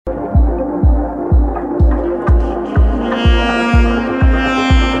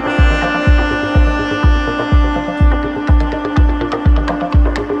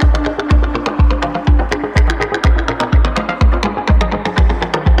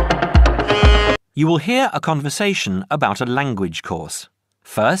You will hear a conversation about a language course.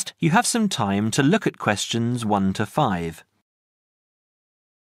 First, you have some time to look at questions 1 to 5.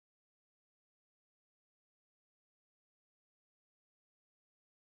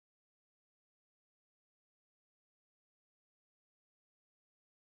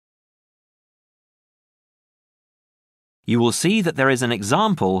 You will see that there is an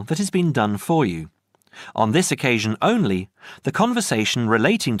example that has been done for you. On this occasion only, the conversation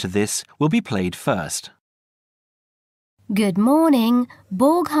relating to this will be played first. Good morning,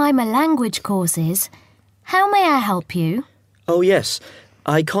 Borgheimer language courses. How may I help you? Oh yes,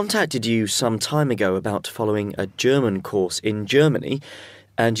 I contacted you some time ago about following a German course in Germany,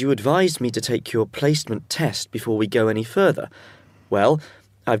 and you advised me to take your placement test before we go any further. Well,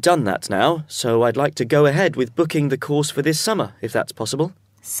 I've done that now, so I'd like to go ahead with booking the course for this summer, if that's possible.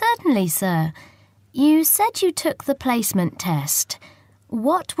 Certainly, sir. You said you took the placement test.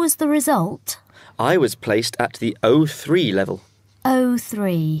 What was the result? I was placed at the O3 level.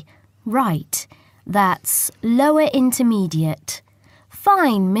 O3. Right. That's lower intermediate.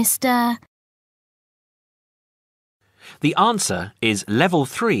 Fine, Mr. The answer is Level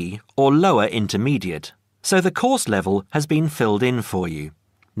 3 or Lower Intermediate, so the course level has been filled in for you.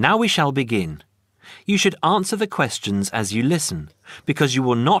 Now we shall begin. You should answer the questions as you listen, because you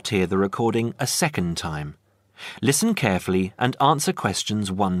will not hear the recording a second time. Listen carefully and answer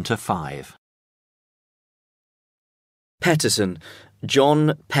questions 1 to 5. Petterson.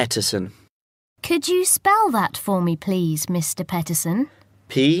 John Petterson. Could you spell that for me, please, Mr. Petterson?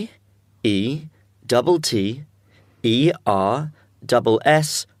 P-E-T-T-E-R-S-S-O-N.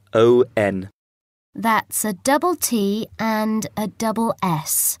 That's a double T and a double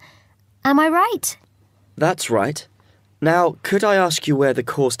S. Am I right? That's right. Now, could I ask you where the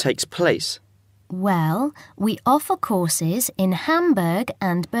course takes place? Well, we offer courses in Hamburg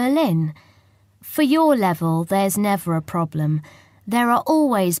and Berlin. For your level, there's never a problem. There are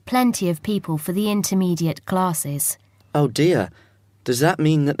always plenty of people for the intermediate classes. Oh dear. Does that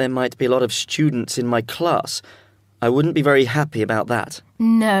mean that there might be a lot of students in my class? I wouldn't be very happy about that.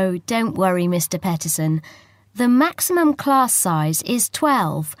 No, don't worry, Mr. Petterson. The maximum class size is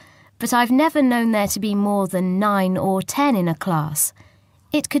 12, but I've never known there to be more than 9 or 10 in a class.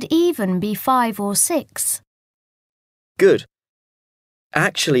 It could even be 5 or 6. Good.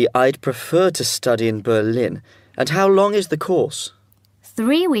 Actually, I'd prefer to study in Berlin. And how long is the course?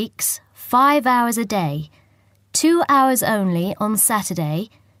 3 weeks, 5 hours a day. 2 hours only on Saturday.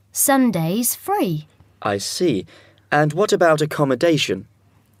 Sundays free. I see. And what about accommodation?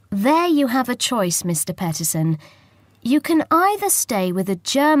 There you have a choice, Mr. Petterson. You can either stay with a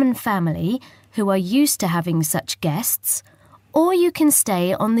German family who are used to having such guests, or you can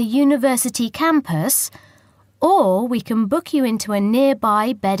stay on the university campus, or we can book you into a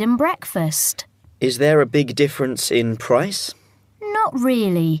nearby bed and breakfast. Is there a big difference in price? Not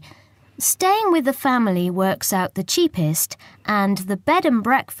really. Staying with the family works out the cheapest, and the bed and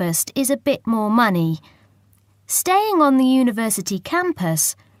breakfast is a bit more money. Staying on the university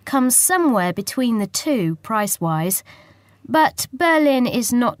campus comes somewhere between the two price-wise, but Berlin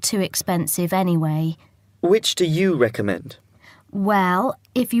is not too expensive anyway. Which do you recommend? Well,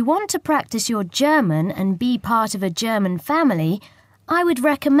 if you want to practice your German and be part of a German family, I would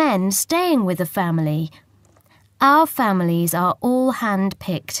recommend staying with a family. Our families are all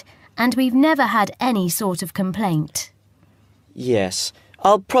hand-picked, and we've never had any sort of complaint. Yes,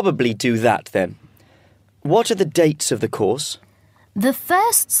 I'll probably do that then. What are the dates of the course? The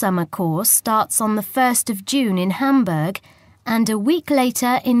first summer course starts on the 1st of June in Hamburg and a week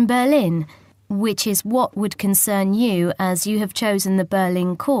later in Berlin, which is what would concern you as you have chosen the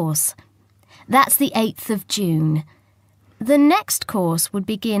Berlin course. That's the 8th of June. The next course would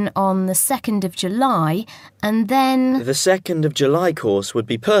begin on the 2nd of July and then... The 2nd of July course would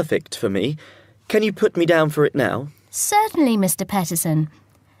be perfect for me. Can you put me down for it now? Certainly, Mr. Petterson.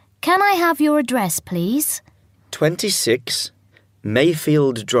 Can I have your address, please? 26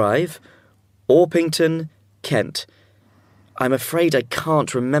 Mayfield Drive, Orpington, Kent. I'm afraid I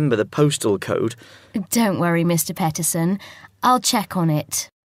can't remember the postal code. Don't worry, Mr. Petterson. I'll check on it.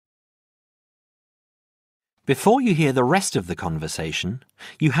 Before you hear the rest of the conversation,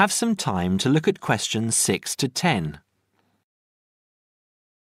 you have some time to look at questions 6 to 10.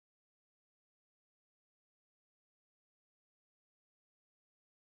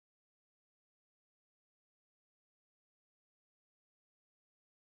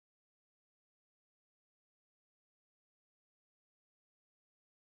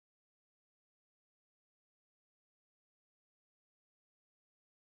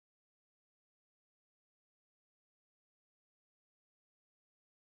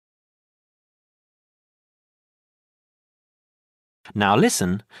 Now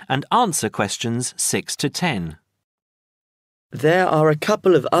listen and answer questions 6 to 10. There are a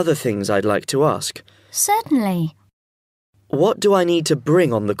couple of other things I'd like to ask. Certainly. What do I need to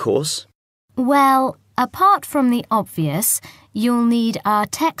bring on the course? Well, apart from the obvious, you'll need our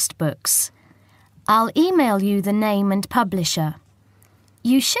textbooks. I'll email you the name and publisher.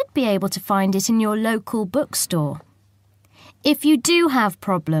 You should be able to find it in your local bookstore. If you do have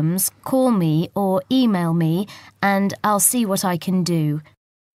problems, call me or email me and I'll see what I can do.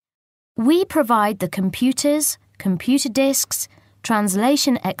 We provide the computers, computer disks,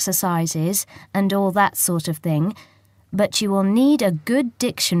 translation exercises and all that sort of thing, but you will need a good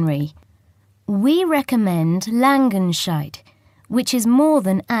dictionary. We recommend Langenscheidt, which is more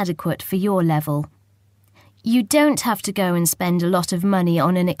than adequate for your level. You don't have to go and spend a lot of money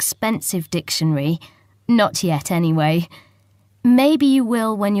on an expensive dictionary. Not yet, anyway. Maybe you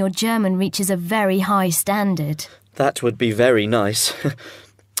will when your German reaches a very high standard. That would be very nice.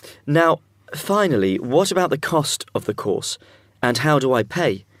 Now, finally, what about the cost of the course? And how do I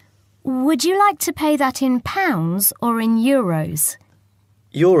pay? Would you like to pay that in pounds or in euros?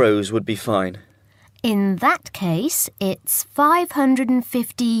 Euros would be fine. In that case, it's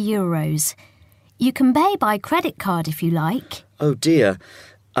 550 euros. You can pay by credit card if you like. Oh dear,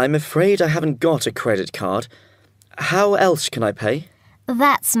 I'm afraid I haven't got a credit card. How else can I pay?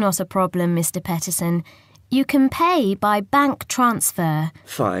 That's not a problem, Mr. Peterson. You can pay by bank transfer.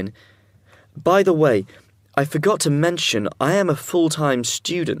 Fine. By the way, I forgot to mention I am a full-time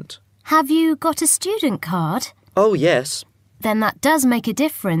student. Have you got a student card? Oh, yes. Then that does make a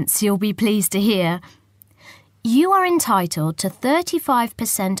difference, you'll be pleased to hear. You are entitled to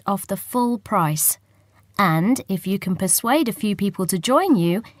 35% off the full price. And if you can persuade a few people to join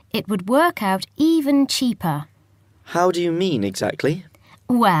you, it would work out even cheaper. How do you mean exactly?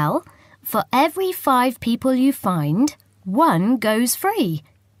 Well, for every 5 people you find, 1 goes free.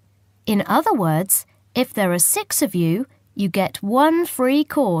 In other words, if there are 6 of you, you get 1 free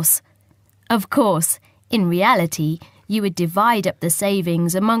course. Of course, in reality, you would divide up the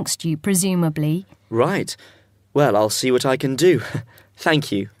savings amongst you, presumably. Right. Well, I'll see what I can do. Thank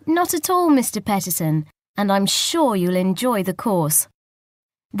you. Not at all, Mr. Peterson, and I'm sure you'll enjoy the course.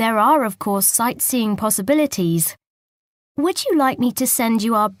 There are, of course, sightseeing possibilities. Would you like me to send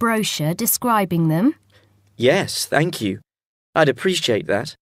you our brochure describing them? Yes, thank you. I'd appreciate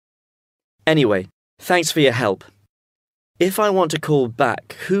that. Anyway, thanks for your help. If I want to call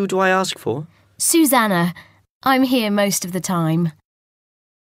back, who do I ask for? Susanna. I'm here most of the time.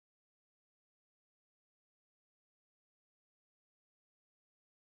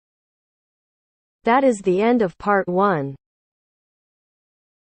 That is the end of part 1.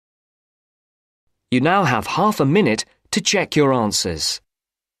 You now have half a minute to check your answers.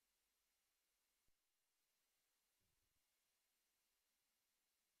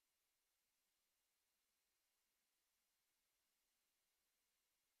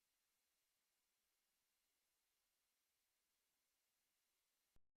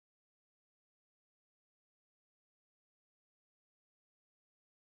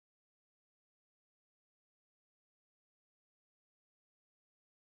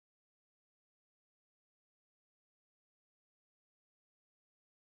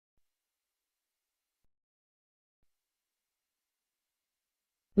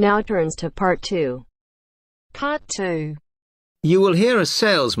 Now turns to part 2. Part 2. You will hear a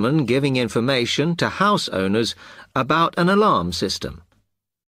salesman giving information to house owners about an alarm system.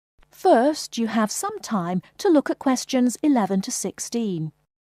 First, you have some time to look at questions 11 to 16.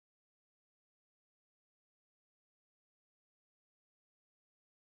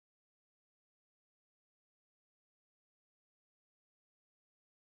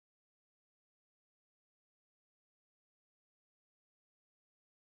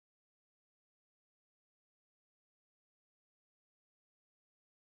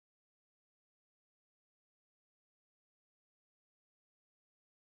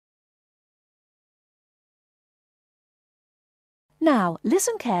 Now,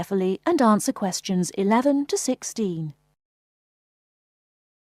 listen carefully and answer questions 11 to 16.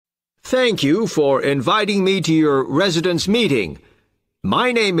 Thank you for inviting me to your residence meeting.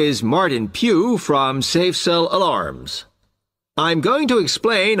 My name is Martin Pugh from Safe Cell Alarms. I'm going to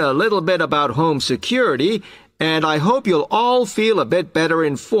explain a little bit about home security, and I hope you'll all feel a bit better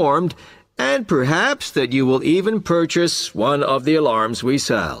informed, and perhaps that you will even purchase one of the alarms we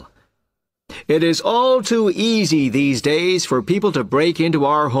sell. It is all too easy these days for people to break into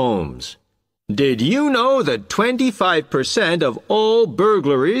our homes. Did you know that 25% of all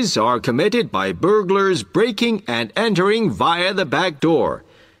burglaries are committed by burglars breaking and entering via the back door?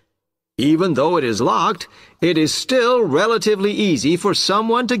 Even though it is locked, it is still relatively easy for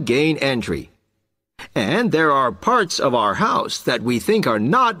someone to gain entry. And there are parts of our house that we think are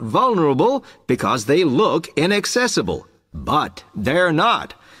not vulnerable because they look inaccessible. But they're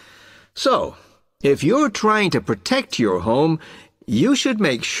not. So, if you're trying to protect your home, you should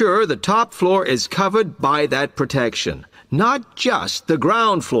make sure the top floor is covered by that protection, not just the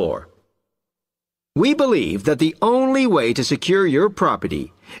ground floor. We believe that the only way to secure your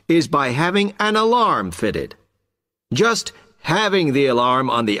property is by having an alarm fitted. Just having the alarm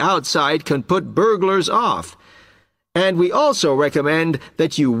on the outside can put burglars off. And we also recommend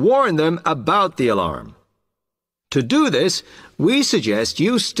that you warn them about the alarm. To do this, we suggest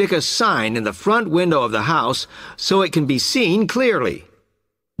you stick a sign in the front window of the house so it can be seen clearly.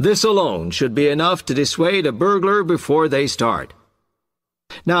 This alone should be enough to dissuade a burglar before they start.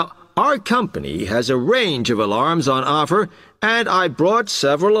 Now, our company has a range of alarms on offer, and I brought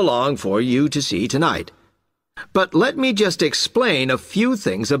several along for you to see tonight. But let me just explain a few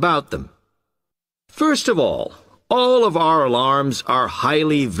things about them. First of all of our alarms are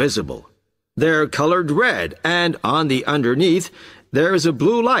highly visible. They're colored red, and on the underneath, there is a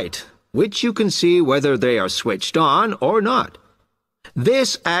blue light, which you can see whether they are switched on or not.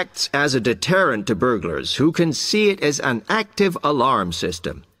 This acts as a deterrent to burglars who can see it as an active alarm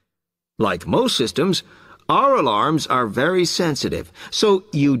system. Like most systems, our alarms are very sensitive, so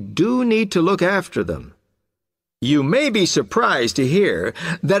you do need to look after them. You may be surprised to hear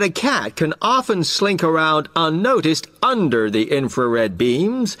that a cat can often slink around unnoticed under the infrared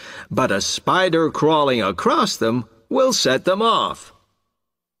beams, but a spider crawling across them will set them off.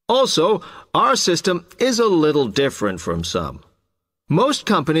 Also, our system is a little different from some. Most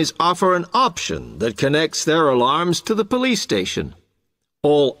companies offer an option that connects their alarms to the police station.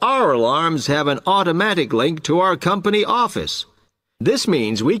 All our alarms have an automatic link to our company office. This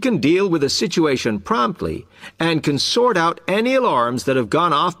means we can deal with a situation promptly and can sort out any alarms that have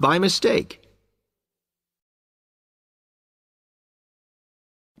gone off by mistake.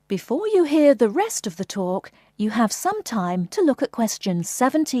 Before you hear the rest of the talk, you have some time to look at questions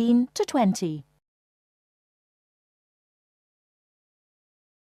 17 to 20.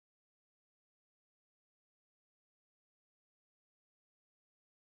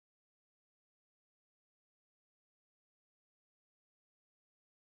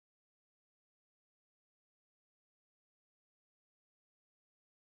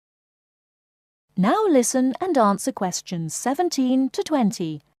 Now listen and answer questions 17 to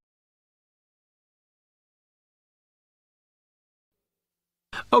 20.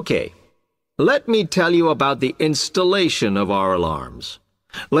 Okay, let me tell you about the installation of our alarms.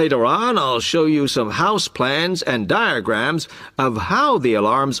 Later on, I'll show you some house plans and diagrams of how the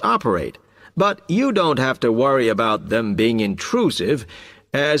alarms operate, but you don't have to worry about them being intrusive,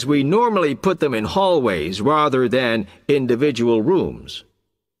 as we normally put them in hallways rather than individual rooms.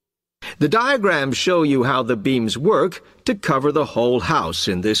 The diagrams show you how the beams work to cover the whole house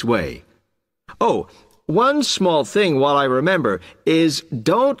in this way. Oh, one small thing while I remember is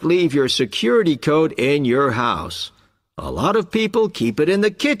don't leave your security code in your house. A lot of people keep it in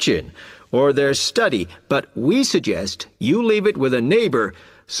the kitchen or their study, but we suggest you leave it with a neighbor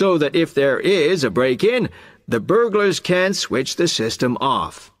so that if there is a break-in, the burglars can switch the system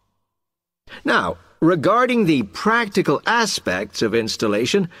off. Now, regarding the practical aspects of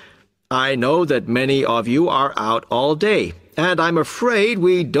installation, I know that many of you are out all day, and I'm afraid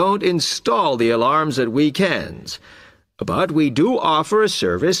we don't install the alarms at weekends. But we do offer a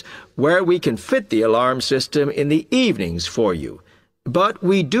service where we can fit the alarm system in the evenings for you. But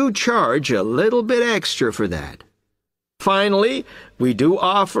we do charge a little bit extra for that. Finally, we do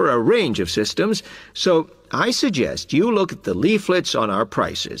offer a range of systems, so I suggest you look at the leaflets on our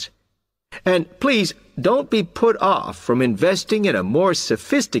prices. And please don't be put off from investing in a more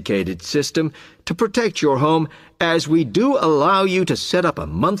sophisticated system to protect your home, as we do allow you to set up a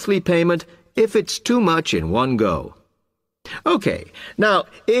monthly payment if it's too much in one go. Okay, now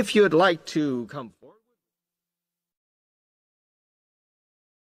if you'd like to come forward.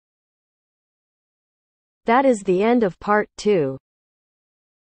 That is the end of part 2.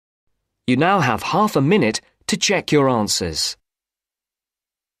 You now have half a minute to check your answers.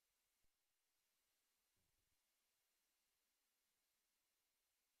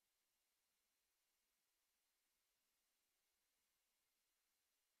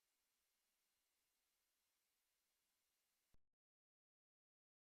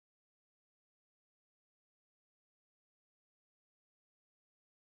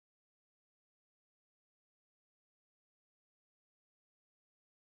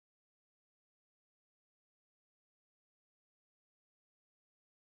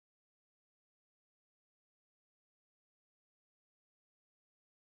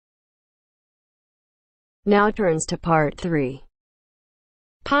 Now turns to part 3.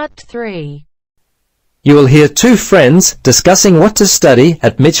 Part 3. You will hear two friends discussing what to study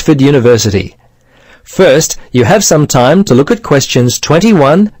at Mitchford University. First, you have some time to look at questions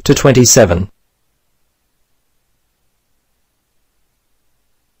 21 to 27.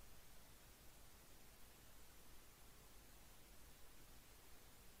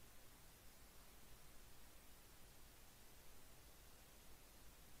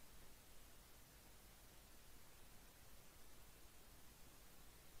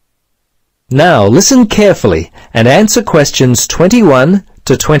 Now listen carefully and answer questions 21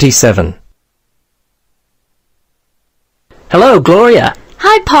 to 27. Hello, Gloria.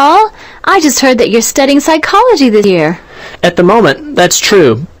 Hi, Paul. I just heard that you're studying psychology this year. At the moment, that's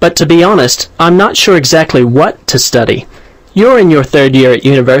true, but to be honest, I'm not sure exactly what to study. You're in your third year at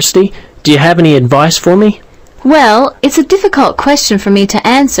university. Do you have any advice for me? Well, it's a difficult question for me to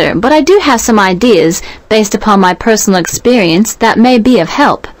answer, but I do have some ideas based upon my personal experience that may be of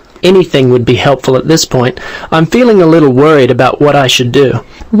help. Anything would be helpful at this point. I'm feeling a little worried about what I should do.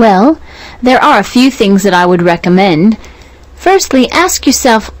 Well, there are a few things that I would recommend. Firstly, ask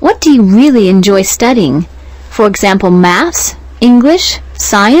yourself, what do you really enjoy studying? For example, maths, English,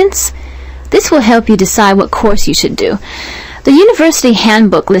 science? This will help you decide what course you should do. The university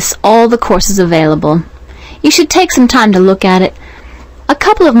handbook lists all the courses available. You should take some time to look at it. A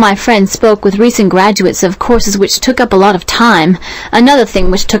couple of my friends spoke with recent graduates of courses which took up a lot of time. Another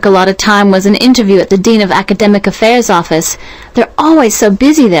thing which took a lot of time was an interview at the Dean of Academic Affairs office. They're always so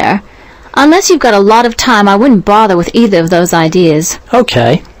busy there. Unless you've got a lot of time, I wouldn't bother with either of those ideas.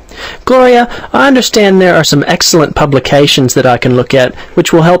 Okay. Gloria, I understand there are some excellent publications that I can look at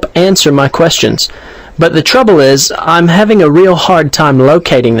which will help answer my questions. But the trouble is, I'm having a real hard time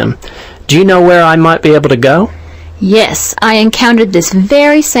locating them. Do you know where I might be able to go? Yes, I encountered this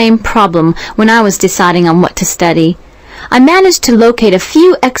very same problem when I was deciding on what to study. I managed to locate a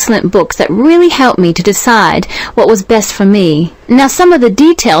few excellent books that really helped me to decide what was best for me. Now, some of the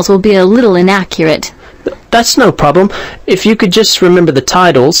details will be a little inaccurate. That's no problem. If you could just remember the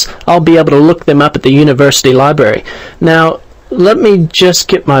titles, I'll be able to look them up at the university library. Now, let me just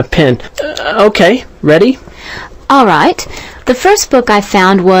get my pen. Okay, ready? All right. The first book I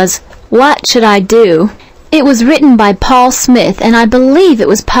found was What Should I Do? It was written by Paul Smith, and I believe it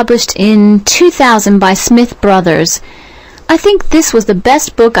was published in 2000 by Smith Brothers. I think this was the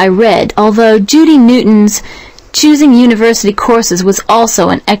best book I read, although Judy Newton's Choosing University Courses was also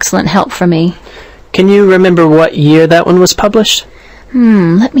an excellent help for me. Can you remember what year that one was published?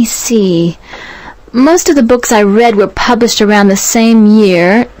 Let me see. Most of the books I read were published around the same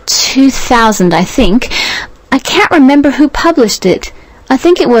year, 2000, I think. I can't remember who published it. I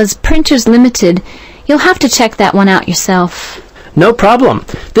think it was Printers Limited. You'll have to check that one out yourself. No problem.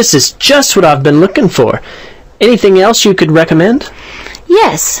 This is just what I've been looking for. Anything else you could recommend?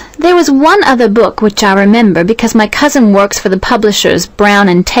 Yes, there was one other book which I remember because my cousin works for the publishers Brown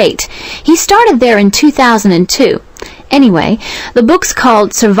and Tate. He started there in 2002. Anyway, the book's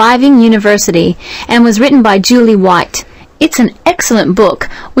called Surviving University and was written by Julie White. It's an excellent book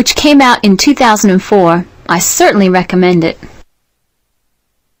which came out in 2004. I certainly recommend it.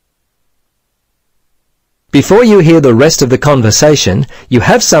 Before you hear the rest of the conversation, you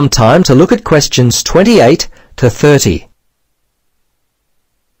have some time to look at questions 28 to 30.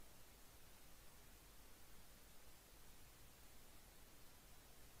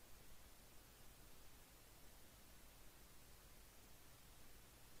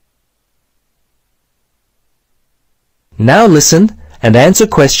 Now listen and answer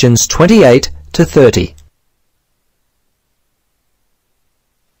questions 28 to 30.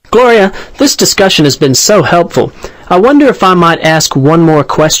 Gloria, this discussion has been so helpful. I wonder if I might ask one more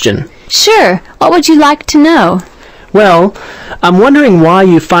question. Sure. What would you like to know? Well, I'm wondering why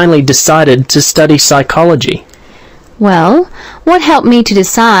you finally decided to study psychology. Well, what helped me to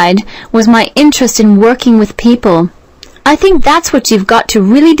decide was my interest in working with people. I think that's what you've got to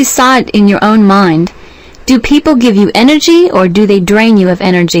really decide in your own mind. Do people give you energy or do they drain you of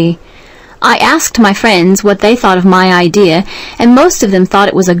energy? I asked my friends what they thought of my idea, and most of them thought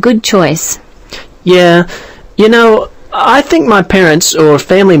it was a good choice. Yeah, you know, I think my parents or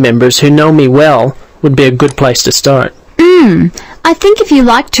family members who know me well would be a good place to start. I think if you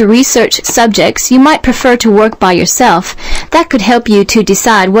like to research subjects, you might prefer to work by yourself. That could help you to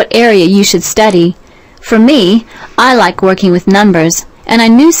decide what area you should study. For me, I like working with numbers, and I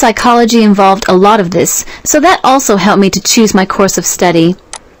knew psychology involved a lot of this, so that also helped me to choose my course of study.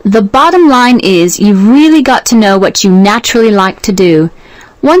 The bottom line is you've really got to know what you naturally like to do.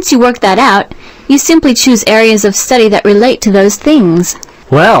 Once you work that out, you simply choose areas of study that relate to those things.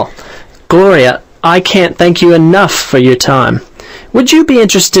 Well, Gloria, I can't thank you enough for your time. Would you be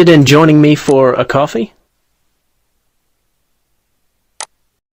interested in joining me for a coffee?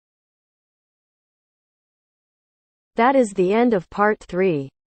 That is the end of part 3.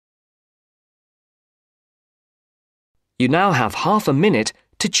 You now have half a minute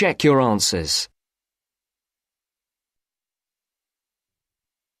to check your answers.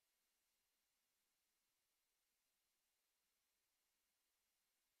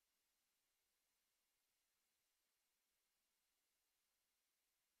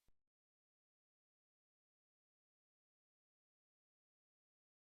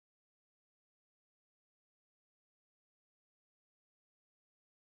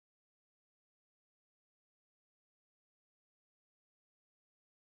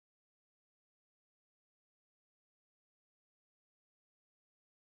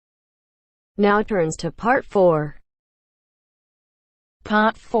 Now turns to part 4.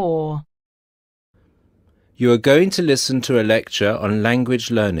 Part 4. You are going to listen to a lecture on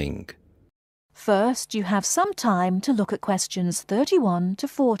language learning. First, you have some time to look at questions 31 to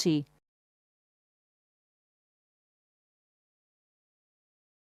 40.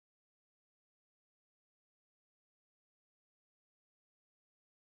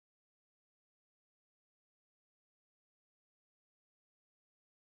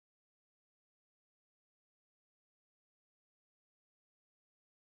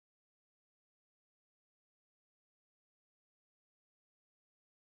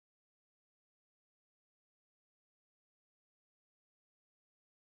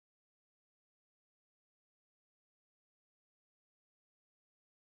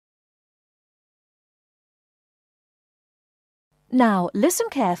 Now listen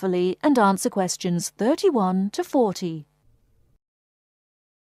carefully and answer questions 31 to 40.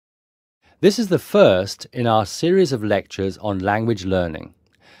 This is the first in our series of lectures on language learning.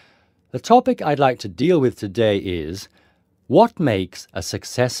 The topic I'd like to deal with today is what makes a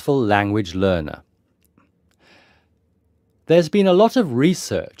successful language learner? There's been a lot of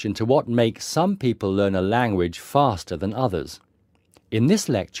research into what makes some people learn a language faster than others. In this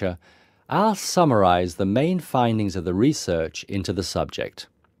lecture, I'll summarize the main findings of the research into the subject.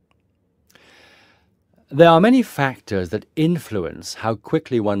 There are many factors that influence how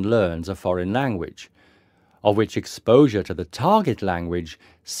quickly one learns a foreign language, of which exposure to the target language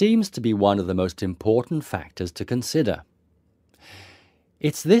seems to be one of the most important factors to consider.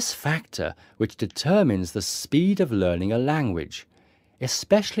 It's this factor which determines the speed of learning a language,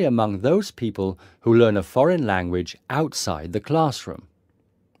 especially among those people who learn a foreign language outside the classroom.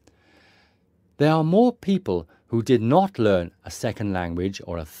 There are more people who did not learn a second language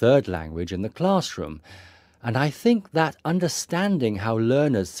or a third language in the classroom, and I think that understanding how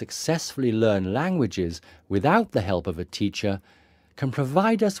learners successfully learn languages without the help of a teacher can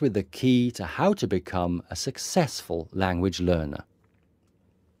provide us with the key to how to become a successful language learner.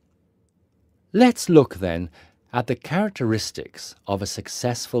 Let's look then at the characteristics of a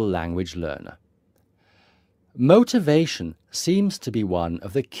successful language learner. Motivation seems to be one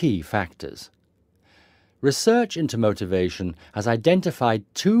of the key factors. Research into motivation has identified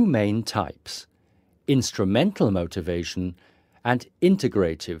two main types: instrumental motivation and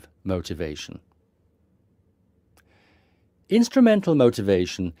integrative motivation. Instrumental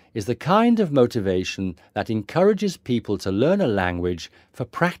motivation is the kind of motivation that encourages people to learn a language for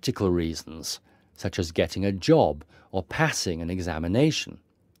practical reasons, such as getting a job or passing an examination.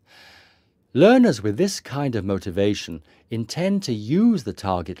 Learners with this kind of motivation intend to use the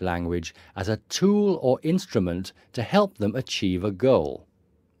target language as a tool or instrument to help them achieve a goal.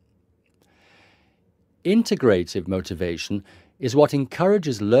 Integrative motivation is what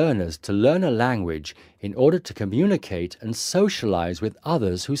encourages learners to learn a language in order to communicate and socialize with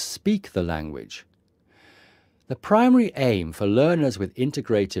others who speak the language. The primary aim for learners with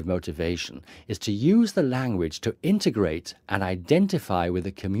integrative motivation is to use the language to integrate and identify with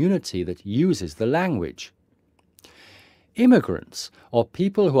the community that uses the language. Immigrants, or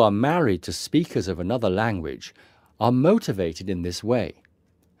people who are married to speakers of another language, are motivated in this way.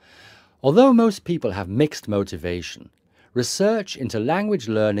 Although most people have mixed motivation, research into language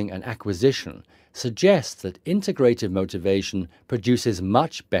learning and acquisition suggests that integrative motivation produces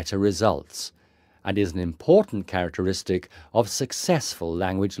much better results and is an important characteristic of successful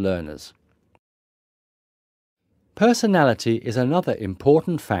language learners. Personality is another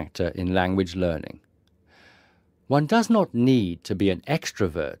important factor in language learning. One does not need to be an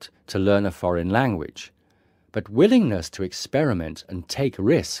extrovert to learn a foreign language, but willingness to experiment and take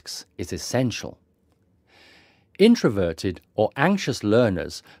risks is essential. Introverted or anxious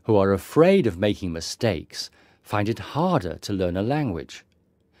learners who are afraid of making mistakes find it harder to learn a language.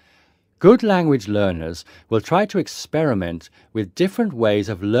 Good language learners will try to experiment with different ways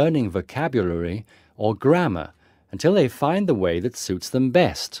of learning vocabulary or grammar until they find the way that suits them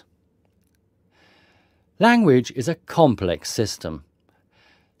best. Language is a complex system.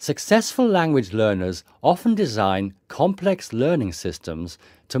 Successful language learners often design complex learning systems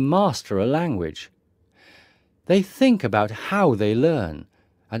to master a language. They think about how they learn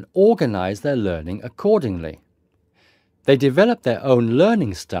and organize their learning accordingly. They develop their own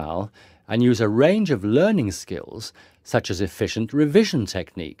learning style and use a range of learning skills such as efficient revision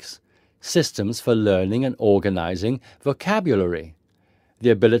techniques, systems for learning and organizing vocabulary, the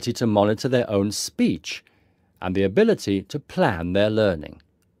ability to monitor their own speech, and the ability to plan their learning.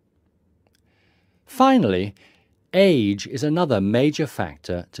 Finally, age is another major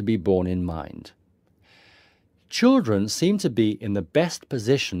factor to be borne in mind. Children seem to be in the best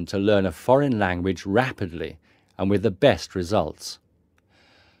position to learn a foreign language rapidly and with the best results.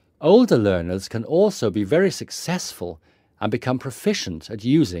 Older learners can also be very successful and become proficient at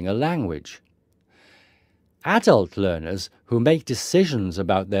using a language. Adult learners who make decisions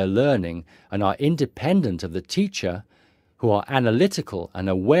about their learning and are independent of the teacher, who are analytical and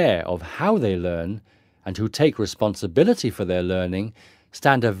aware of how they learn, and who take responsibility for their learning,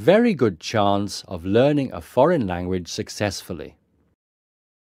 stand a very good chance of learning a foreign language successfully.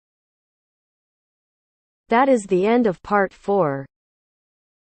 That is the end of part 4.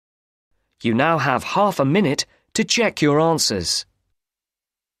 You now have half a minute to check your answers.